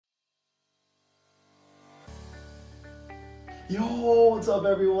Yo, what's up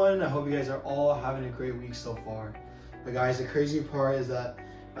everyone? I hope you guys are all having a great week so far. But guys, the crazy part is that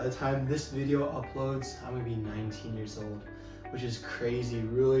by the time this video uploads, I'm gonna be 19 years old, which is crazy,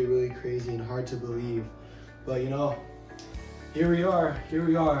 really crazy and hard to believe. But you know, here we are,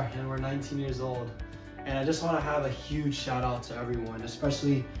 and we're 19 years old. And I just want to have a huge shout out to everyone,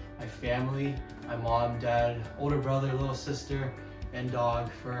 especially my family, my mom, dad, older brother, little sister, and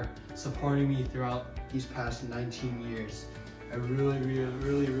dog for supporting me throughout these past 19 years. I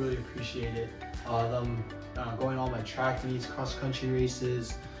really appreciate it. Them going all my track meets, cross-country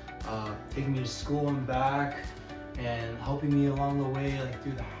races, taking me to school and back, and helping me along the way, like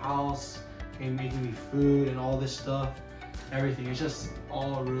through the house, and making me food and all this stuff. Everything. It's just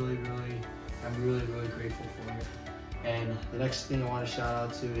all I'm really grateful for it. And the next thing I want to shout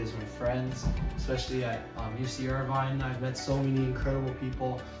out to is my friends, especially at UC Irvine. I've met so many incredible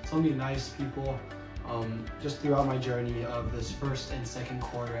people, so many nice people. Just throughout my journey of this first and second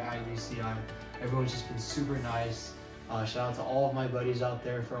quarter at UCI. Everyone's just been super nice. Shout out to all of my buddies out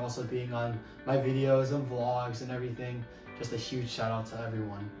there for also being on my videos and vlogs and everything. Just a huge shout out to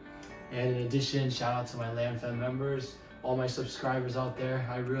everyone. And in addition, shout out to my LandFam members, all my subscribers out there.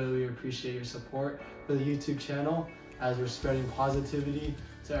 I really appreciate your support for the YouTube channel as we're spreading positivity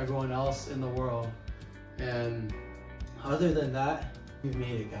to everyone else in the world. And other than that, we've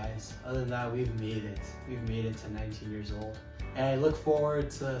made it, guys. Other than that, we've made it. We've made it to 19 years old. And I look forward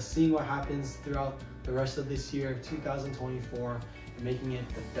to seeing what happens throughout the rest of this year, 2024, and making it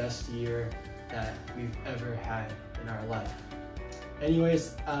the best year that we've ever had in our life.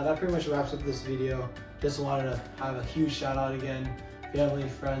 Anyways, that pretty much wraps up this video. Just wanted to have a huge shout out again, family,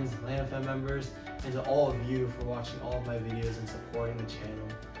 friends, LandFam members, and to all of you for watching all of my videos and supporting the channel.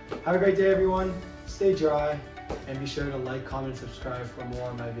 Have a great day, everyone. Stay dry. And be sure to like, comment, subscribe for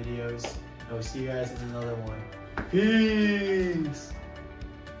more of my videos. And we'll see you guys in another one. Peace!